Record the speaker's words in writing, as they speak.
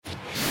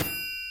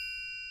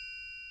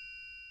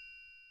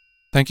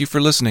Thank you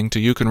for listening to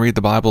You Can Read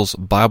the Bible's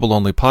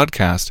Bible-Only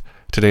podcast.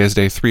 Today is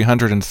day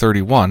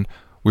 331.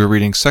 We're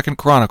reading 2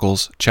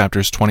 Chronicles,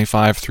 chapters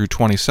 25 through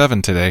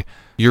 27 today.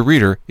 Your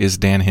reader is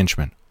Dan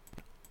Hinchman.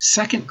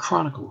 2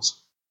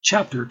 Chronicles,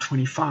 chapter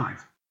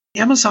 25.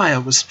 Amaziah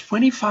was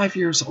 25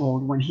 years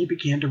old when he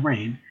began to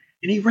reign,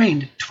 and he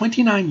reigned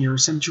 29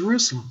 years in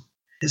Jerusalem.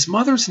 His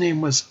mother's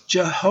name was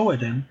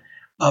Jehoaddan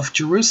of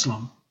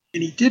Jerusalem,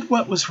 and he did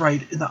what was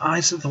right in the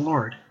eyes of the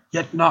Lord,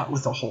 yet not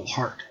with a whole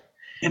heart.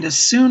 And as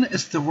soon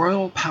as the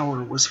royal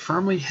power was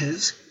firmly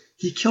his,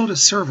 he killed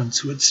his servants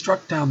who had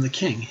struck down the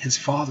king, his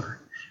father.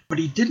 But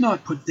he did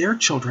not put their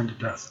children to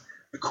death,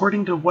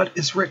 according to what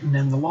is written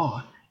in the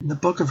law, in the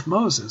book of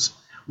Moses,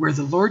 where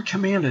the Lord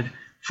commanded,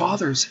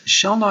 "Fathers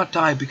shall not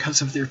die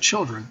because of their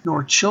children,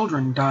 nor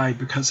children die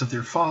because of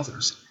their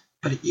fathers,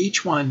 but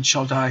each one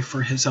shall die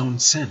for his own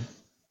sin."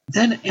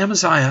 Then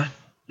Amaziah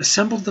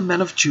assembled the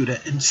men of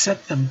Judah and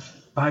set them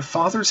by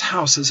fathers'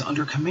 houses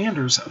under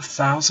commanders of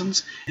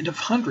thousands and of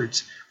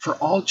hundreds for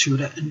all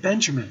Judah and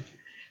Benjamin.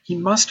 He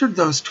mustered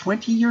those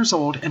 20 years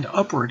old and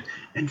upward,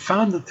 and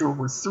found that there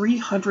were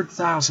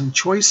 300,000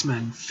 choice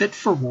men fit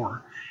for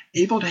war,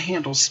 able to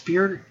handle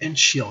spear and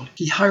shield.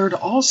 He hired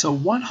also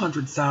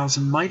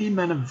 100,000 mighty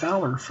men of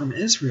valor from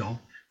Israel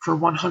for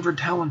 100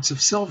 talents of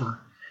silver.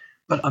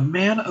 But a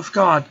man of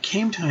God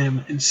came to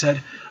him and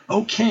said,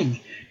 "O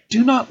king,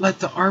 do not let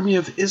the army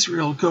of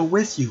Israel go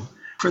with you,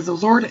 for the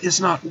Lord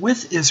is not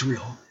with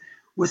Israel,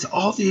 with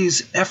all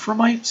these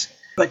Ephraimites,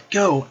 but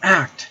go,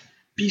 act,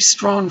 be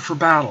strong for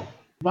battle.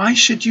 Why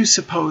should you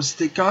suppose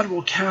that God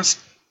will cast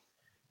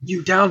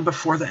you down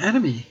before the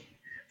enemy?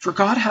 For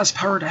God has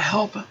power to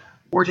help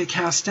or to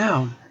cast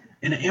down."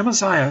 And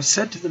Amaziah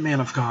said to the man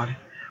of God,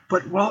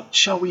 "But what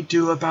shall we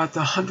do about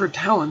the 100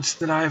 talents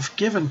that I have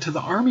given to the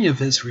army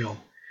of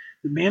Israel?"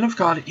 The man of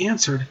God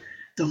answered,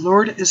 "The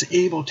Lord is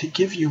able to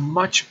give you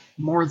much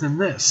more than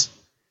this."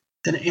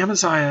 Then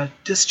Amaziah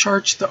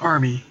discharged the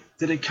army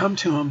that had come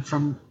to him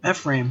from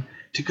Ephraim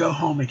to go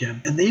home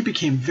again. And they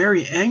became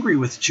very angry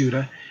with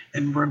Judah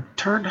and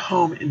returned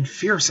home in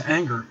fierce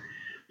anger.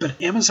 But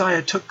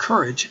Amaziah took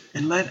courage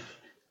and led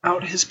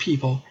out his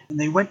people, and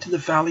they went to the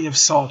valley of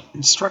Salt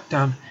and struck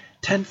down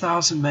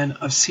 10,000 men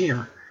of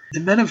Seir.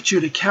 The men of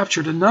Judah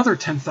captured another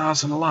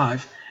 10,000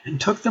 alive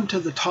and took them to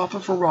the top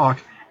of a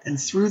rock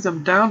and threw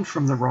them down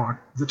from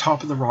the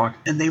top of the rock,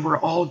 and they were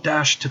all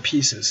dashed to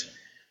pieces.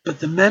 But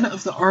the men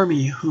of the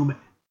army whom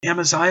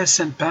Amaziah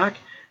sent back,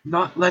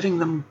 not letting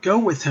them go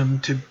with him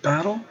to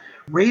battle,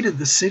 raided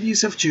the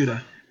cities of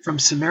Judah from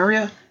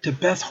Samaria to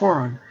Beth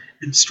Horon,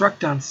 and struck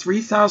down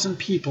 3,000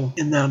 people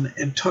in them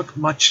and took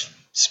much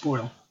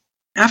spoil.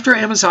 After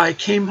Amaziah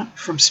came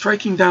from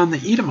striking down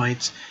the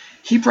Edomites,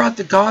 he brought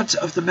the gods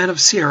of the men of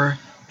Seir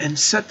and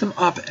set them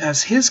up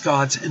as his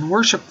gods and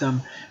worshipped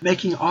them,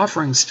 making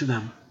offerings to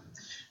them.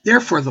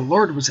 Therefore the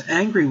Lord was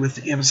angry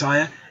with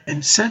Amaziah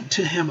and sent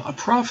to him a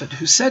prophet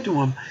who said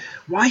to him,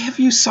 "Why have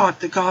you sought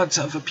the gods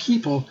of a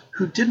people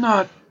who did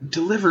not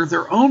deliver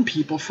their own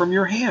people from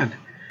your hand?"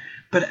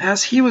 But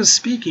as he was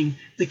speaking,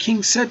 the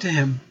king said to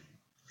him,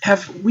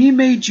 "Have we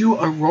made you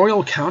a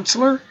royal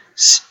counselor?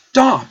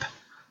 Stop!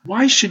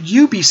 Why should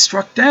you be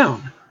struck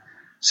down?"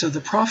 So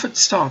the prophet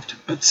stopped,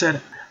 but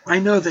said, "I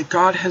know that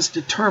God has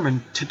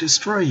determined to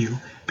destroy you,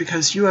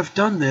 because you have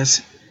done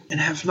this and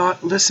have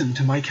not listened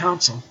to my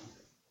counsel."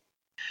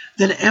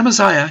 Then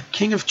Amaziah,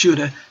 king of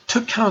Judah,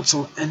 took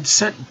counsel and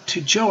sent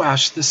to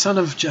Joash the son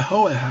of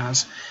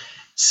Jehoahaz,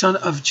 son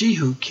of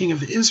Jehu, king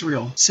of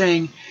Israel,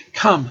 saying,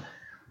 "Come,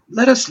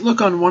 let us look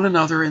on one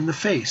another in the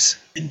face."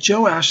 And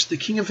Joash the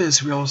king of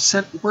Israel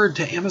sent word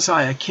to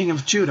Amaziah, king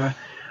of Judah,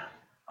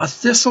 "A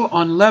thistle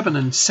on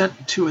Lebanon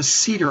sent to a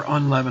cedar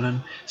on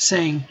Lebanon,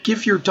 saying,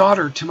 'Give your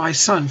daughter to my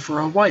son for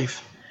a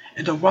wife.'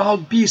 And a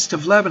wild beast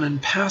of Lebanon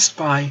passed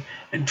by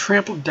and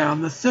trampled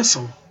down the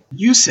thistle.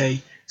 You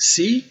say,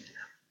 'See,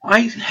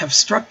 I have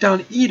struck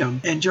down Edom,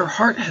 and your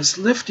heart has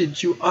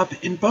lifted you up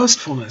in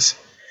boastfulness.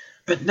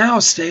 But now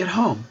stay at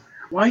home.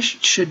 Why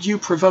should you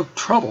provoke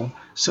trouble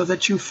so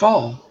that you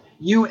fall,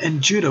 you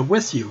and Judah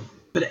with you?"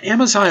 But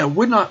Amaziah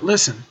would not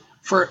listen,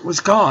 for it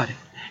was God,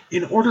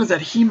 in order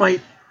that he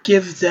might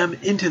give them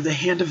into the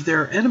hand of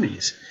their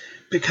enemies,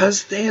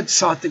 because they had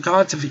sought the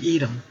gods of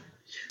Edom.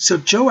 So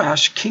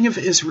Joash, king of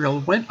Israel,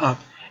 went up,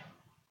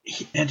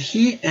 and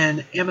he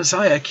and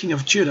Amaziah, king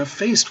of Judah,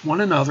 faced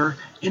one another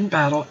in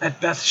battle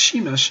at Beth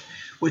Shemesh,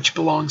 which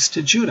belongs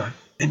to Judah.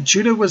 And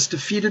Judah was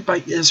defeated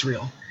by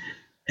Israel,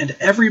 and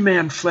every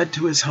man fled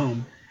to his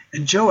home.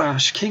 And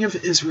Joash, king of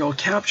Israel,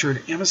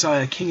 captured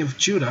Amaziah, king of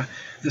Judah,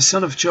 the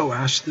son of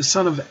Joash, the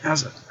son of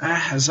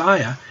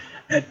Ahaziah,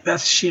 at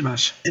Beth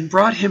Shemesh, and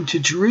brought him to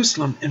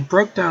Jerusalem, and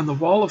broke down the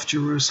wall of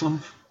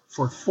Jerusalem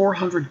for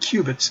 400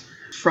 cubits,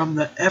 from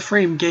the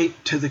Ephraim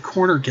gate to the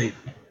corner gate.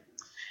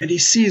 And he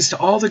seized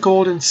all the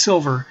gold and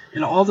silver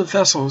and all the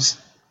vessels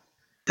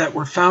that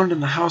were found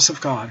in the house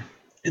of God,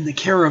 in the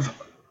care of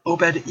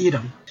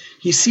Obed-Edom.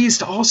 He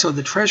seized also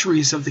the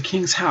treasuries of the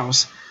king's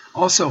house,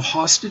 also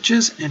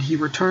hostages, and he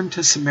returned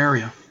to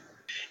Samaria.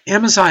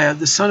 Amaziah,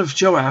 the son of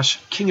Joash,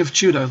 king of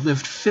Judah,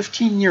 lived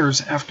 15 years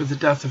after the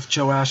death of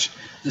Joash,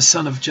 the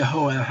son of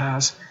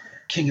Jehoahaz,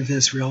 king of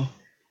Israel.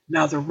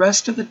 Now the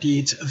rest of the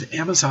deeds of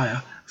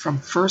Amaziah, from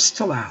first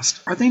to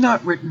last, are they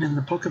not written in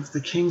the book of the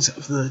kings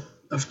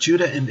of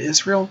Judah and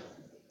Israel?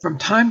 From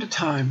time to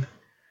time,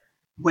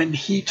 when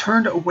he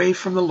turned away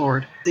from the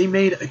Lord, they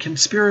made a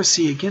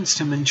conspiracy against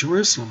him in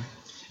Jerusalem,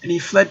 and he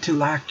fled to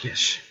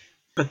Lachish.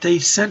 But they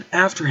sent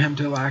after him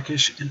to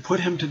Lachish and put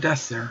him to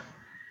death there.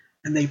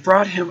 And they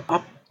brought him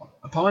up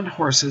upon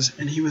horses,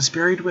 and he was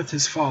buried with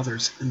his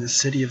fathers in the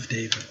city of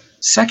David.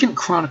 2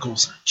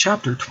 Chronicles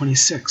chapter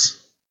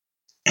 26.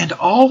 And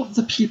all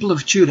the people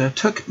of Judah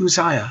took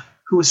Uzziah,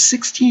 who was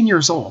 16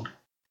 years old,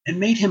 and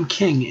made him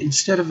king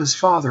instead of his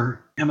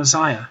father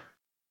Amaziah.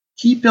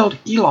 He built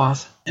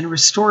Eloth and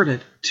restored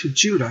it to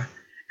Judah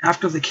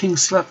after the king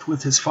slept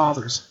with his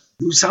fathers.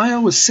 Uzziah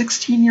was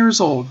 16 years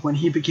old when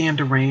he began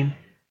to reign,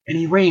 and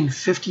he reigned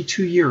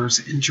 52 years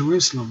in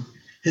Jerusalem.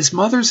 His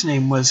mother's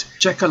name was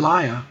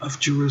Jechaliah of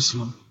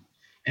Jerusalem.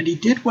 And he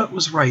did what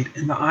was right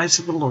in the eyes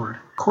of the Lord,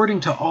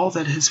 according to all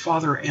that his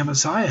father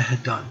Amaziah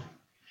had done.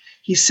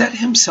 He set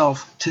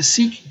himself to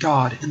seek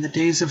God in the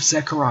days of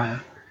Zechariah,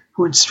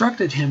 who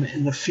instructed him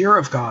in the fear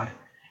of God,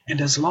 and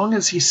as long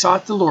as he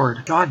sought the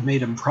Lord, God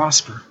made him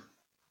prosper.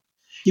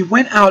 He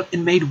went out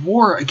and made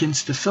war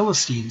against the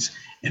Philistines,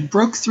 and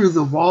broke through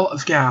the wall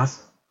of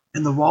Gath,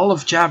 and the wall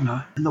of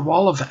Jabneh, and the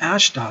wall of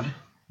Ashdod,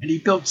 and he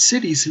built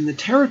cities in the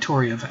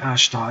territory of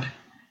Ashdod,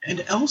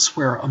 and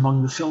elsewhere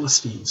among the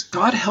Philistines.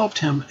 God helped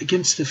him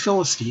against the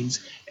Philistines,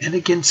 and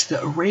against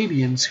the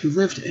Arabians who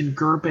lived in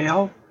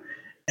Gur-baal,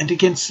 and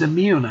against the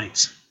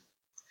Meunites.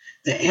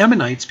 The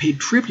Ammonites paid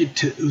tribute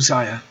to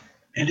Uzziah,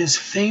 and his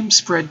fame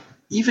spread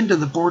even to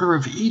the border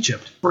of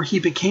Egypt, for he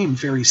became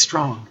very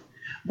strong.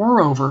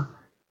 Moreover,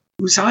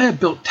 Uzziah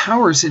built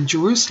towers in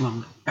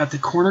Jerusalem, at the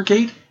corner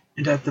gate,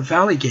 and at the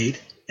valley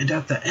gate, and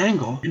at the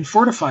angle, and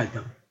fortified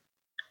them.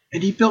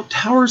 And he built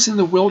towers in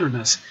the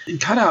wilderness,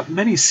 and cut out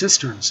many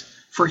cisterns,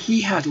 for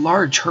he had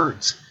large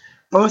herds,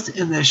 both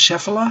in the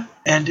Shephelah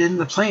and in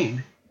the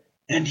plain.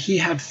 And he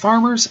had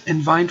farmers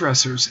and vine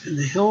dressers in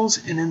the hills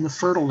and in the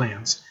fertile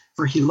lands,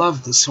 for he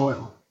loved the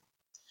soil.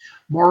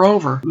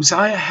 Moreover,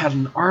 Uzziah had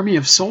an army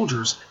of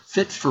soldiers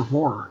fit for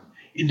war,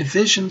 in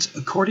divisions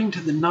according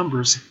to the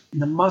numbers in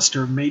the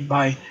muster made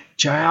by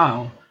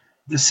Jael,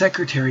 the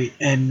secretary,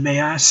 and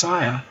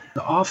Maaseiah,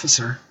 the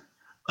officer,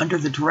 under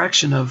the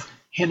direction of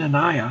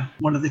Hananiah,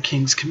 one of the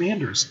king's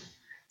commanders.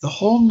 The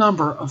whole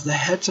number of the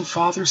heads of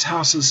fathers'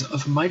 houses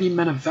of mighty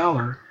men of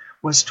valor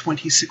was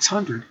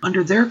 2,600.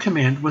 Under their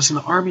command was an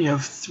army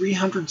of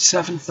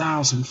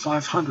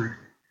 307,500,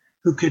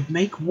 who could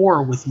make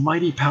war with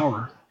mighty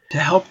power, to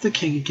help the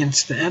king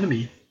against the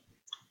enemy.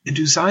 And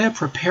Uzziah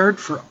prepared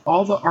for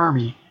all the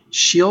army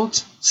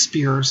shields,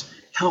 spears,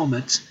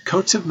 helmets,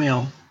 coats of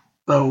mail,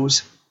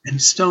 bows,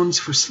 and stones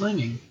for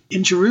slinging.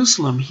 In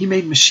Jerusalem he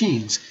made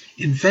machines,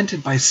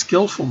 invented by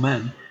skillful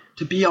men,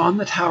 to be on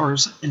the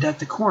towers and at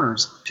the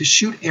corners, to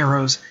shoot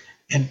arrows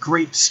and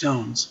great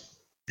stones.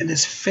 And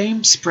his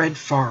fame spread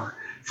far,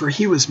 for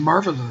he was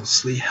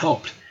marvelously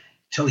helped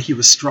till he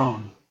was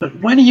strong. But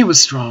when he was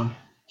strong,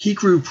 he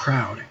grew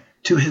proud,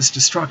 to his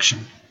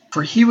destruction.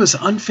 For he was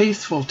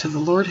unfaithful to the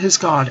Lord his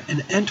God,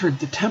 and entered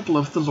the temple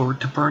of the Lord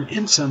to burn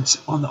incense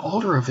on the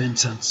altar of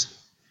incense.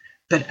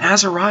 But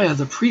Azariah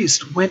the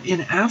priest went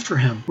in after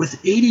him, with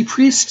 80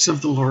 priests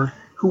of the Lord,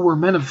 who were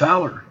men of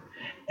valor.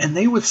 And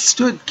they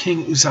withstood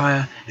King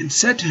Uzziah, and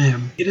said to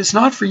him, It is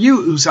not for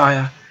you,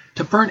 Uzziah,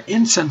 to burn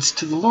incense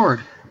to the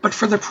Lord, but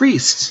for the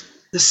priests,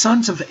 the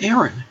sons of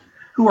Aaron,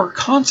 who are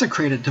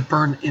consecrated to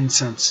burn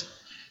incense.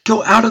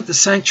 Go out of the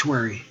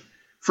sanctuary,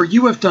 for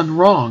you have done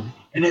wrong,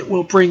 and it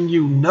will bring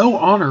you no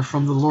honor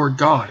from the Lord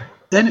God.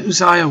 Then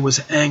Uzziah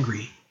was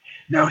angry.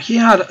 Now he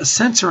had a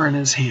censer in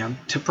his hand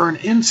to burn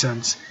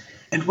incense,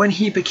 and when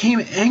he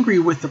became angry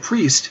with the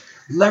priest,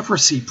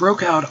 leprosy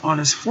broke out on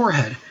his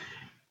forehead,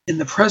 in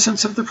the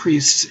presence of the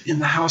priests in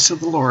the house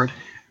of the Lord,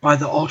 by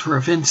the altar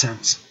of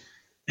incense.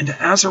 And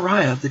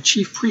Azariah the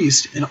chief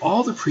priest and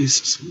all the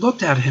priests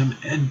looked at him,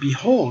 and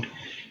behold,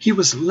 he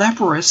was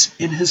leprous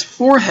in his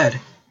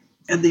forehead.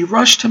 And they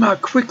rushed him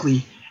out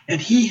quickly, and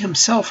he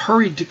himself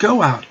hurried to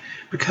go out,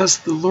 because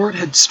the Lord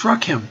had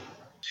struck him.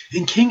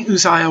 And King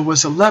Uzziah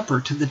was a leper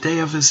to the day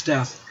of his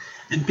death,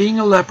 and being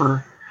a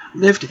leper,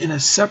 lived in a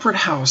separate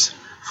house,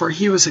 for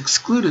he was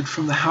excluded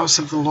from the house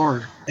of the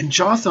Lord. And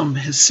Jotham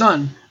his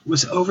son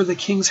was over the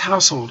king's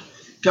household,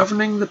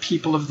 governing the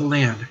people of the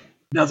land.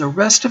 Now the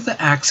rest of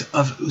the acts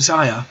of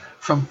Uzziah,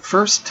 from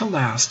first to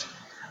last,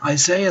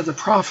 Isaiah the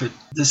prophet,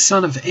 the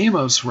son of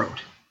Amos,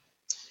 wrote.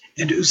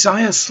 And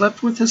Uzziah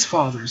slept with his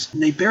fathers,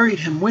 and they buried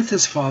him with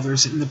his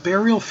fathers in the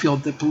burial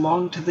field that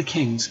belonged to the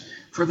kings,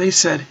 for they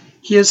said,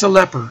 He is a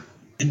leper.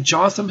 And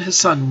Jotham his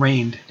son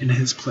reigned in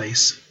his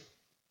place.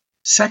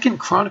 2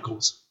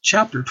 Chronicles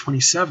chapter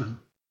 27.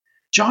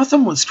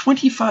 Jotham was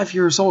 25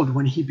 years old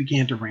when he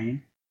began to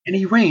reign, and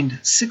he reigned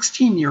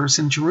 16 years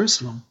in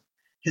Jerusalem.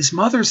 His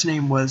mother's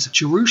name was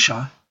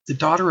Jerusha, the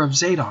daughter of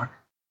Zadok.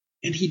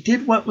 And he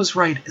did what was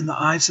right in the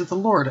eyes of the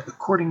Lord,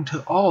 according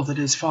to all that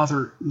his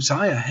father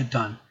Uzziah had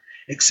done,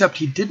 except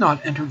he did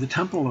not enter the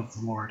temple of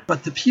the Lord.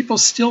 But the people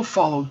still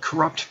followed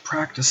corrupt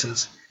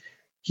practices.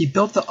 He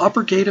built the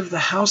upper gate of the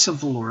house of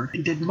the Lord,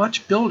 and did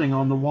much building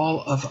on the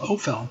wall of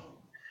Ophel.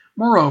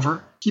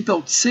 Moreover, he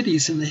built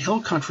cities in the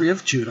hill country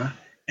of Judah,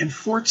 and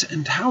forts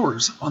and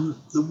towers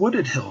on the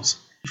wooded hills.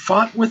 He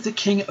fought with the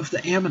king of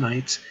the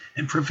Ammonites,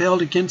 and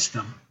prevailed against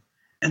them.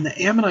 And the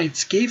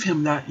Ammonites gave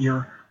him that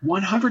year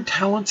 100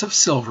 talents of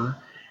silver,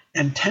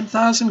 and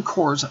 10,000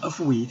 cores of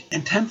wheat,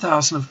 and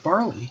 10,000 of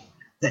barley.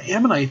 The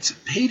Ammonites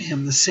paid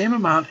him the same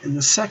amount in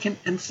the second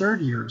and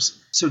third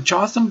years. So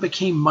Jotham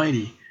became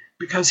mighty,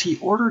 because he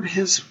ordered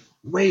his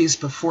ways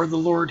before the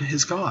Lord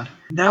his God.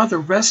 Now the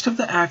rest of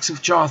the acts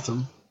of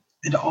Jotham,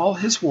 and all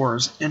his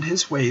wars and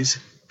his ways,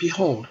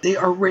 behold, they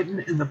are written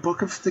in the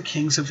book of the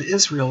kings of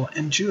Israel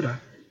and Judah.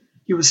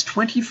 He was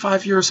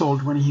 25 years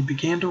old when he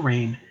began to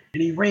reign,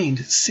 and he reigned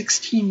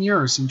 16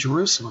 years in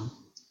Jerusalem.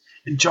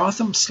 And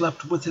Jotham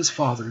slept with his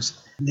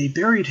fathers, and they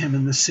buried him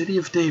in the city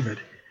of David,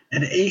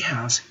 and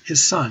Ahaz,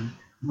 his son,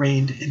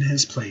 reigned in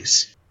his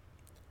place.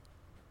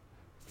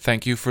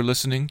 Thank you for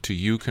listening to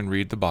You Can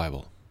Read the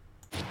Bible.